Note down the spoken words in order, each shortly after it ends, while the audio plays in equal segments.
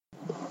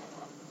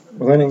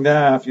We're learning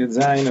Daf Yud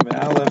Zayin and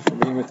Aleph. We're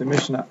beginning with the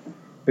Mishnah.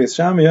 Beis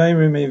Shammai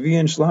Yomer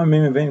Mevi'in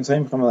Shlamim and Vein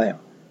Tzayim Chamaleim.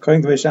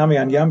 According to Beis Shammai,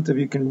 on Yom Tov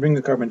you can bring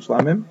the carbon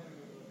Shlamim,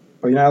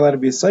 but you're not allowed to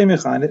be a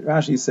Seimich on it.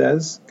 Rashi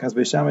says, because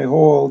Beis Shammai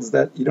holds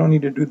that you don't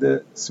need to do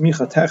the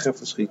Smicha Techef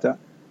the Shchita,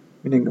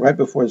 meaning right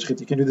before the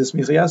Shchita. You can do the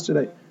Smicha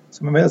yesterday.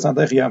 So Mamela is not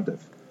Tech Yom Tov.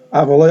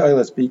 Avoloi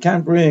Eilis, but you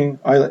can't bring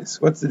Eilis.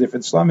 What's the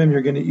difference? Shlamim,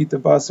 you're going to eat the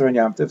Basar and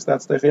Yom Tov, so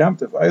that's Tech Yom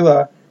Tov.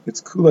 Eila,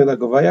 it's Kulei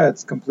Lagovaya,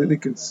 it's completely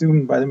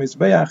consumed by the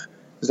Mizbeach.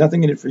 There's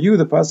nothing in it for you.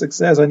 The pasuk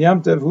says on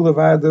Yom Tov,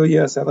 Hulavadu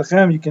Yas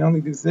Elechem. You can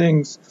only do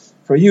things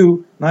for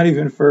you, not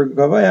even for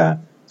Gavaya.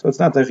 So it's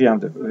not Tech Yom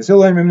Tov.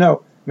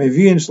 No,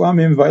 Mevi'in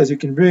Shlamim Vayas. You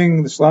can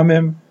bring the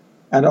Shlamim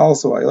and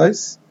also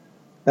Eilis.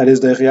 That is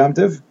Tech Yom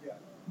Tov.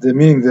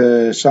 Meaning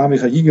the Shami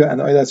Chagiga and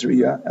the Eilis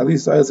Riyah. At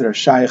least the Eilis that are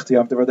Shaykh to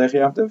Yom Tov or Tech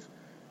Yom Tov.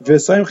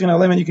 V'Saimchin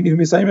Alem, and you can even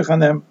be Saimich on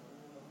them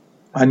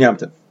on Yom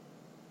Tov.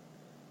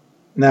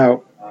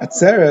 Now at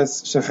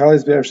Seres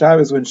Shechalis Be'er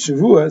Shabbos when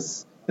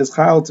Shavuos is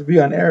chal to be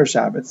on Erev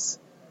Shabbos.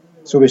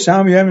 So Beis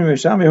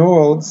Shammai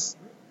holds,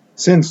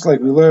 since like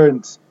we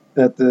learned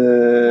that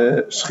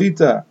the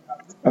shchita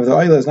of the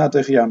oila is not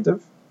Tech Yom Tov,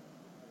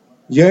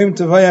 Yom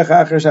Tovayach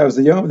Acher Shabbos,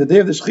 the day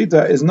of the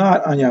shchita is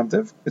not on Yom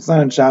Tov. It's not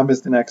on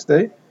Shabbos the next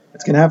day.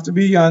 It's going to have to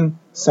be on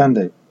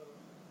Sunday.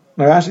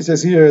 Now Rashi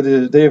says here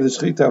the day of the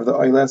shchita of the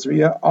oila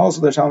Riyah, also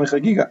the Shalmi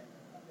Chagiga.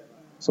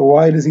 So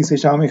why does he say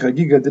Shalmi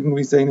Chagiga? Didn't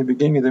we say in the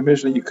beginning of the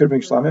Mishnah you could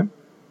bring Shlamim?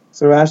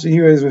 So Rashi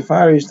here is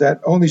mefarish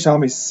that only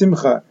Shalmi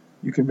Simcha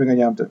you can bring on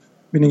Yom Tov.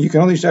 Meaning you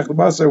can only shech the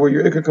basar where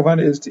your ikar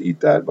kavanah is to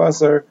eat that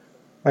basar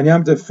on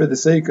Yom Tov for the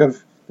sake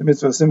of the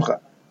mitzvah of Simcha.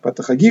 But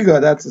the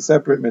Chagiga, that's a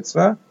separate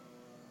mitzvah,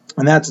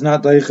 and that's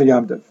not Daicha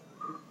Yom Tov.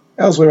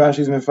 Elsewhere Rashi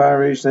is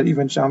mefarish that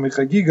even Shalmi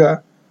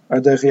Chagiga are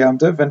Daicha Yom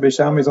Tov, and Beis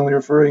Shammai is only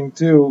referring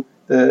to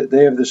the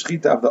day of the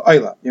Shechita of the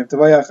Oila. Yom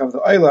Tovayach of the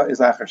Oila is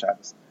Acher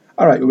Shabbos.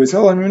 Alright, we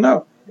tell them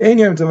no. Ein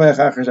Yom Tovayach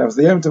Acher Shabbos.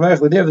 The Yom Tovayach,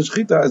 the day of the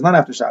Shechita, is not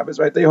after Shabbos,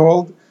 right? They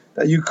hold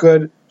that you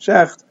could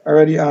shecht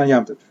already on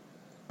Yom Tov.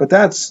 But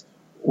that's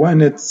when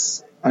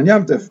it's on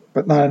Yom Tov,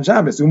 but not on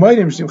Shabbos. Everyone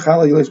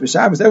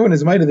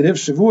is made that if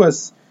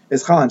Shavuos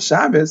is chal on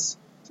Shabbos,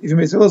 even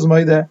Metzil is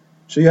made that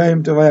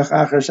Sheyayim Tovayach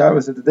Acher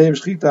Shabbos, that the day of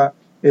Shechita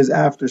is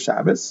after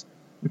Shabbos,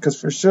 because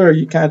for sure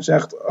you can't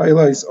shecht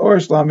Eilos or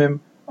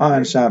Shlamim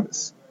on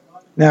Shabbos.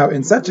 Now,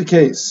 in such a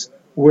case,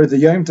 where the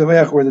Yom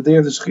Tovayach, where the day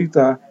of the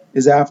Shechita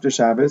is after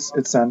Shabbos,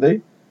 it's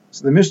Sunday,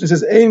 so the Mishnah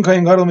says, Ein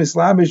Kohen Gadol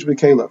mislabish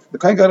b'kelev. The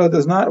Kohen Gadol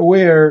does not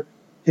wear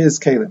his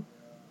kelim.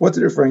 What's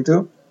it referring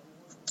to?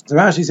 So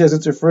Rashi says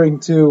it's referring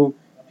to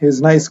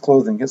his nice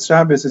clothing, his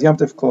Shabbos, his Yom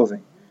Tov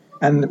clothing.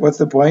 And what's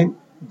the point?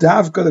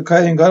 Davka, the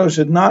Kohen Gadol,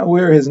 should not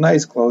wear his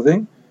nice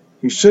clothing.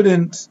 He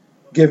shouldn't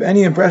give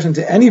any impression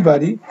to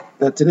anybody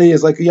that today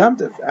is like a Yom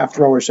Tov.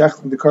 After all, we're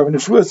shechting the carbon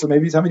of Shavuos, so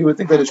maybe somebody would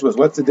think that it's Shavuos.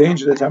 What's the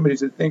danger that somebody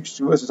should think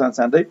Shavuos is on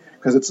Sunday?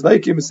 Because it's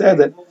like him said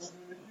that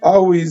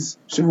always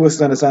Shavuos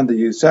is on a Sunday.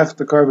 You shech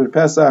the carbon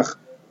Pesach,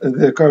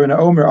 the carbon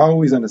Omer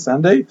always on a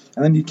Sunday,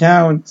 and then you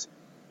count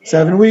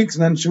 7 weeks,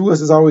 and then Shavuos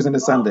is always on a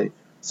Sunday.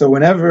 So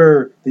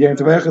whenever the Yom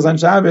Tovayach is on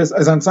Shabbos,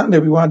 as on Sunday,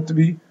 we want to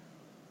be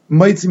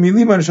Maitzi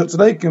Milima and Shot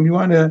Tzedaikim. We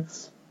want to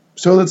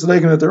show the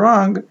Tzedaikim that they're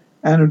wrong,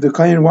 and the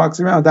Kohen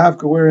walks around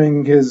Davka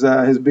wearing his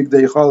big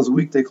day chal, his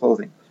weekday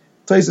clothing.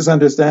 Taisus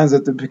understands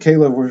that the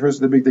Pekela refers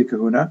to the big day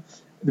kahuna,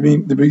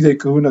 the big day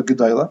kahuna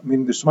gedayla,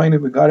 meaning the Shemaim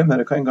Begadim that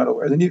a Kohen Gadol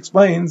wears. Then he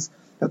explains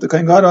that the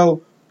Kohen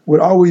Gadol would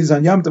always,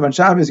 on Yom Tov, on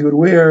Shabbos, he would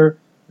wear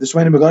the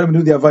Shemaim Begadim and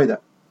do the Avaida.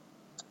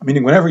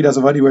 Meaning, whenever he does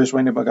Avaida, he wears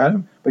Shemaim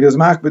Begadim, but he was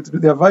makbid to do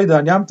the Avaida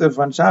on Yom Tov,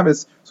 on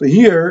Shabbos. So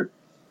here,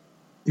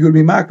 he would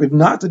be makbid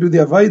not to do the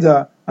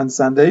Avaida on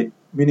Sunday,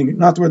 meaning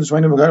not to wear the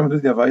Shemaim Begadim and do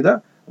the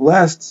Avaida,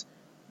 lest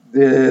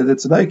the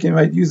Tzedaikim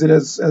might use it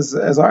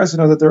as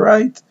arsenal that they're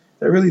right,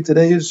 that really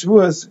today is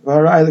Shavuos,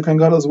 the Kohen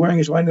Gadol is wearing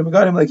a Shemaim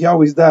Begadim like he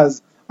always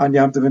does on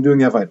Yom Tov and doing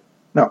the Avaida.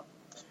 No.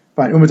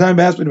 Fine. Umatayim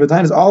Maspid,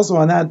 but is also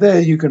on that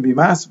day you can be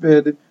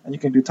Maspid and you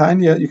can do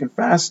Tanya, you can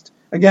fast.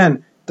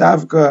 Again,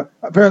 Davka,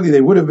 apparently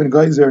they would have been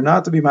geyser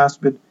not to be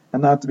Maspid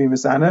and not to be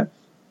Misana,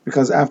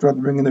 because after all,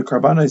 they're bringing the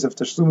Karbanos of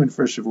Tashlumin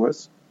for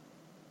Shavuos.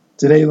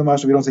 Today,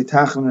 Lamasha, we don't say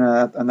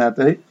Tachlin on that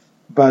day,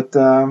 but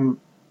again,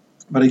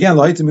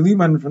 Lo'itim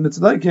Miliman from the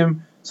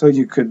Tzedaikim, so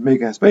you could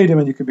make a Haspedim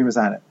and you could be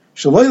Misana.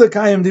 Shaloi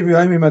L'kayim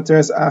Divrei Yomim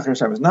Materes Acher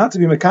Shabbos, not to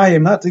be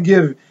Mekayim, not to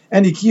give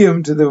any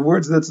kiyum to the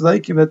words of the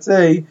Tzedaikim that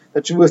say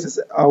that Shavuos is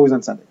always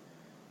on Sunday.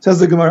 Says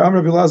the Gemara,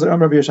 Amr Bilazar,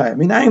 Amr B'Yashaya.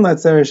 Minayin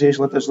Latzer Sheish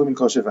Lat Tashlumin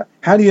Kol Shiva.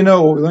 How do you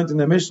know what we learned in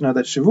the Mishnah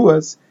that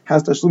Shavuos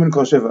has Tashlumin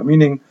Kol Shiva?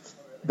 Meaning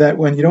that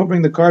when you don't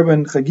bring the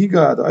carbon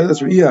Chagiga, the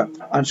Eilas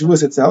Riyah, on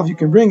Shavuos itself, you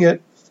can bring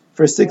it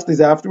for 6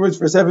 days afterwards,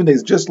 for 7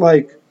 days. Just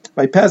like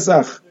by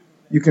Pesach,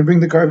 you can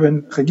bring the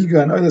carbon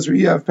Chagiga and Eilas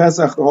Riyah of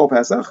Pesach, the whole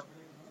Pesach.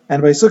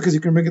 And by Sukkot,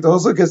 you can bring it the whole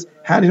Sukkot.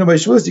 How do you know by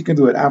Shavuos you can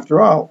do it?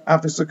 After all,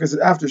 after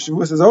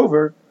Shavuos is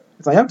over,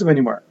 it's not Yom Tov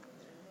anymore.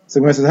 So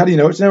Gemara says, how do you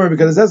know? It's never,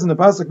 because it says in the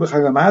pasuk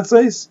b'chag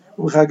hamatzos,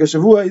 b'chag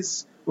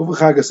Shavuos,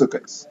 b'chag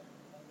Sukkos.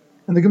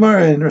 And the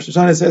Gemara in Rosh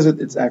Hashanah says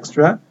it's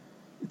extra.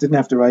 It didn't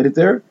have to write it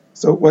there.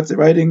 So what's it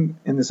writing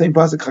in the same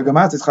pasuk? Chag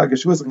HaMatzos, Chag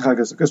HaShavuos, and Chag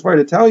HaSukkos.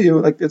 To tell you,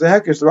 like there's a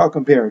hekesh, they're all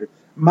compared.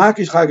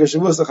 Makish Chag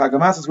HaShavuos, the Chag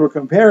HaMatzos, we're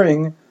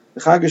comparing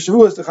the Chag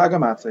HaShavuos to Chag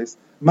HaMatzos.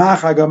 Ma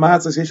Chag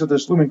HaMatzos yeshel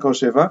teshlumin kol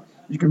sheva.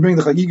 You can bring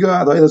the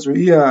Chagiga, the Eilas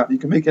Re'iyah, you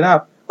can make it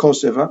up kol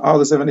sheva, all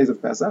the 7 days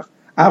of Pesach.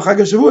 Av Chag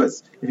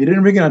HaShavuos. If you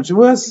didn't bring it on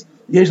Shavuos,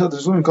 yeshel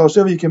teshlumin kol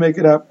sheva, you can make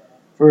it up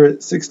for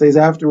 6 days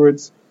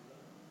afterwards,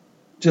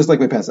 just like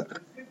by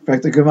Pesach. In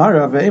fact, the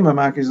Gemara of Ve'ema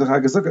makish the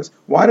Chag HaSukkos.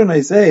 Why don't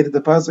I say that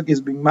the pasuk is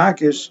being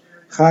makish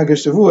Chag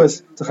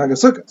HaShavuos to Chag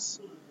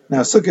HaSukkos? Now,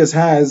 Sukkos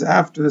has,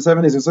 after the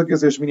 7 days of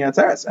Sukkos, there's Shmini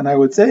Atzeres. And I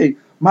would say,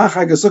 Ma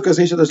Chag HaSukkos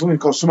Yeshel Teshlumin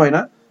Kol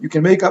Shmoina. You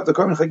can make up the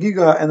Korban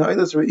Chagiga and the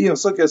Eilas Re'iyah of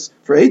Sukkos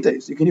for 8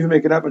 days. You can even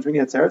make it up on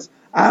Shmini Atzeres.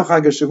 Av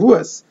Chag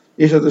HaShavuos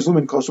Yeshel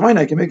Teshlumin Kol Shmoina.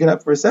 I can make it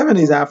up for 7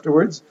 days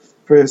afterwards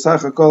for a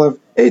Sach HaKol of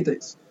 8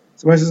 days.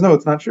 So Moshe says, no,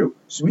 it's not true.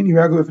 Shmini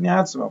Ragu B'fnei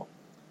Atzmo.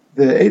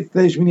 The 8th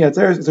day, Shmini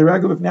Atzeres, is a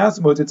Ragu B'fnei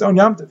Atzmo. It's its own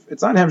Yom Tov.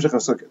 It's on Hemshech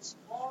HaSukkos.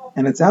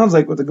 And it sounds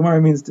like what the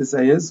Gemara means to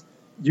say is,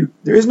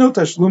 there is no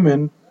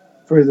Tashlumin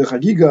for the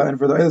Chagiga and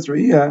for the Eilas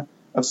Re'iyah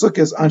of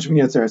Sukkos on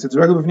Shmini Atzeres. It's a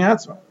Ragu B'fnei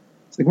Atzmo.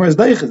 So the Gemara is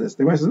Daiches this.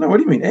 The Gemara says, no, what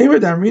do you mean?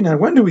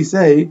 When do we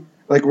say,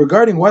 like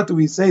regarding what do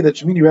we say that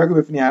Shmini Ragu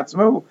B'fnei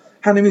Atzmo?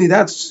 Hanamili,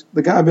 that's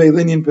the Gabe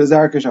Linyan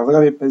Pezar Keshav.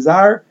 The Gabe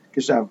Pezar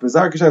Keshav.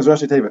 Pezar Keshav is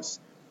Rashi Tevis.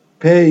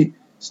 Pei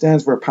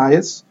stands for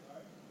pious.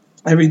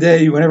 Every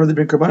day, whenever they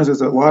bring Karbanos,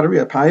 there's a lottery,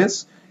 a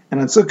pious. And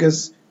on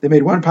Sukkos, they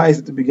made one pious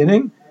at the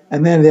beginning,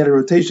 and then they had a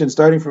rotation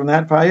starting from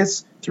that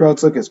pious throughout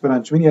Sukkos. But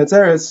on Shmini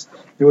Atzeres,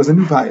 there was a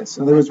new pious.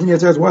 In other words, Shmini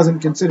Atzeres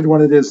wasn't considered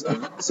one of the days of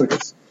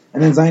Sukkos.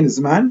 And then Zayin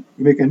Zman,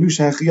 you make a new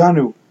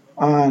Shechiyanu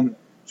on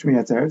Shmini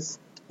Atzeres.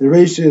 The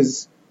Reish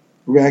is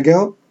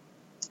Regel.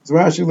 So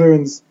Rashi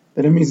learns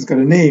that it means it's got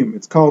a name.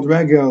 It's called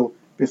Regel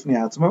Bifnei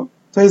Atzmo.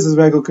 Taisus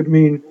Regel could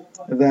mean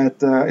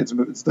that it's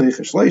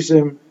Deichesh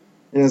Leishim.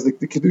 It has the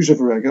Kedusha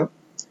for Regel.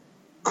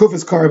 Kuf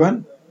is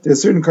Karban. There's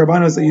certain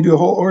Karbanos that you do, a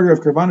whole order of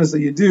Karbanos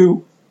that you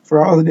do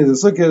for all the days of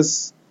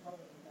Sukkos.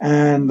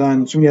 And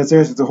on Shmini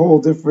Atzeres, it's a whole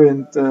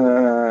different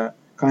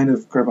kind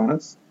of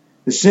Karbanos.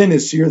 The Shin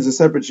is Shir, there's a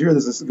separate Shir.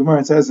 There's a Gemara,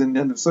 it says in the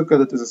end of Sukkah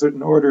that there's a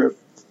certain order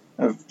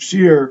of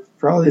Shir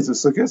for all the days of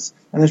Sukkos.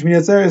 And the Shmini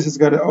Atzeres has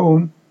got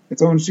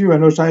its own Shira,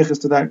 no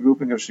Shaykhis to that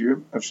grouping of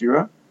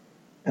Shira.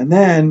 And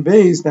then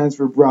Beis stands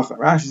for Bracha.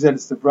 Rashi said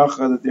it's the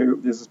Bracha, that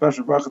there's a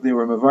special Bracha they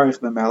were Mavarich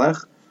the Melech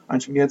on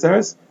Shmini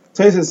Atzeres.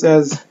 Taisus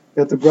says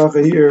that the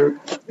Bracha here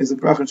is a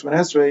Bracha in Shemon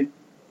Esrei,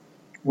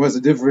 was a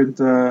different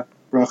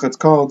Bracha. It's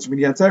called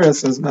Shmini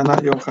Atzeres, as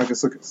not Yom Chag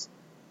HaSukkos.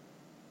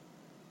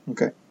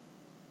 Okay.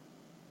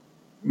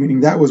 Meaning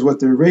that was what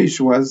the Reish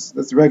was,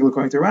 that's the regular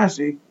according to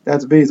Rashi,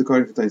 that's Beis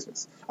according to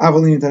Taisus.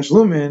 Avalin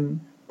Tashlumin,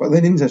 but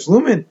Linin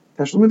Tashlumin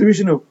the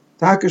Rishonu.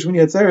 Taka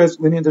Shmini Atzeres,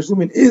 Linin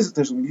Tashlumin is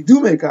Tashlumin. You do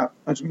make up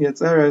on Shmini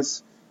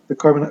Atzeres the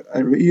Korban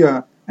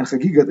Re'iyah and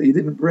Chagiga that you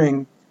didn't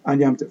bring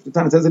on Yom Tov. The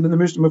Tana says it in the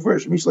Mishnah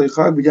first. Mishlei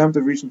Chag v'Yom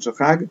Tov Rishon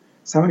Shachag.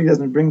 Somebody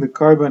doesn't bring the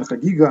Korban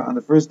Chagiga on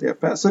the first day of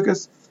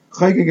Sukkos.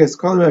 Chagiga is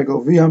Kol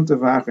Regel v'Yom Tov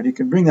V'Achron. You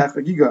can bring that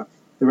Chagiga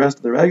the rest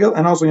of the Regel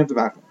and also Yom Tov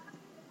V'Achron.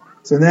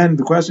 So then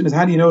the question is,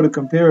 how do you know to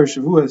compare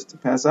Shavuos to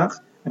Pesach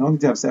and only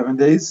to have 7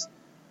 days?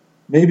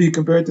 Maybe you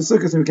compare it to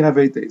Sukkos and we can have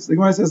 8 days. The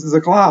Gemara says there's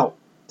a klal.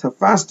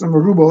 Tafasta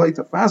meruba like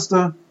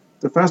tafasta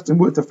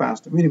mut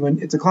tafasta. Meaning when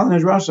it's a klal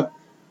in Rasha,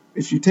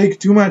 if you take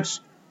too much,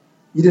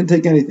 you didn't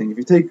take anything. If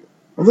you take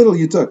a little,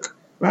 you took.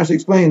 Rashi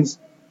explains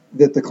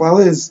that the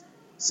klal is,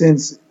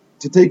 since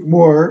to take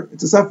more,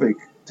 it's a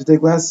suffix. To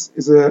take less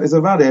is a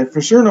vade. For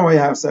sure know I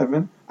have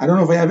 7. I don't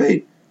know if I have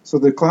 8. So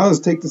the klal is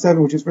take the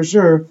 7, which is for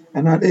sure,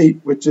 and not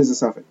 8, which is a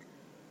suffix.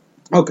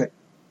 Okay.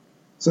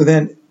 So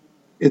then,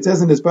 it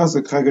says in this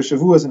pasuk Chag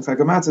HaShavuos and Chag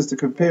HaMatzos to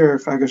compare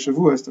Chag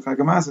HaShavuos to Chag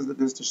HaMatzos that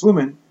there's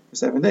Teshlumin for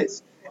 7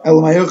 days. So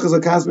then why is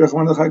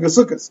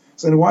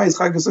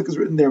Chag HaSukkos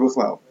written there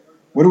b'chlal?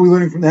 What are we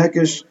learning from the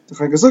Hekesh to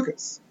Chag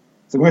HaSukkos?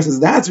 So the Gemara says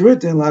that's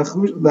written the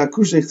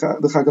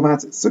Chag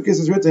HaMatzos. Sukkos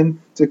is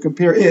written to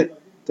compare it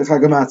to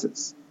Chag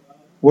HaMatzos.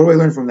 What do I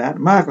learn from that?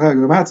 Chag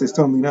HaMatzos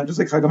told me, just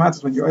like Chag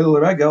HaMatzos, when you're Oil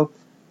Regel,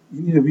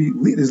 you need to be,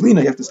 there's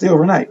Lina, you have to stay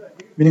overnight.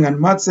 Meaning on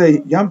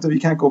Matzei Yom Tov, you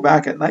can't go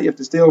back at night. You have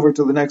to stay over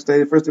till the next day,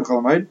 the first day of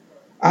Chol Hamoed.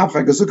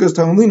 Chag HaSukkos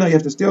Talmud Lina, you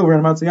have to stay over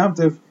on Matzei Yom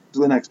Tov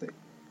till the next day.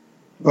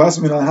 How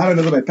do I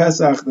know by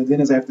Pesach the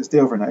din is I have to stay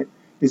overnight?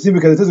 You see,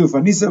 because it says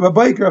Ufanisa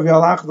b'bayker of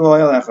Yalach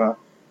v'Oyalecha.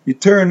 You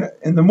turn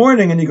in the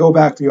morning and you go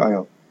back to your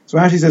oil. So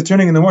Rashi says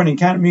turning in the morning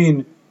can't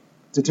mean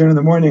to turn in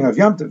the morning of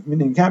Yom Tov.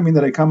 Meaning it can't mean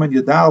that I come on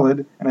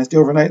Yadalid and I stay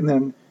overnight and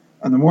then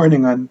on the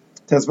morning on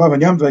Tesvav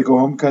and Yom Tov I go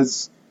home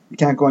because you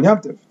can't go on Yom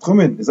Tov.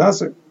 Tchumen is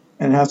Aser.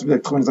 And it has to be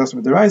like Tchumen is Aser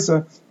with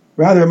Deraisa.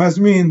 Rather, it must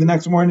mean the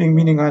next morning,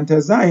 meaning on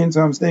Tes Zayin,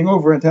 so I'm staying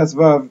over in Tes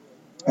Vav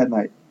at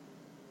night.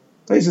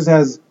 Taisus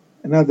has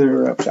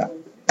another shot.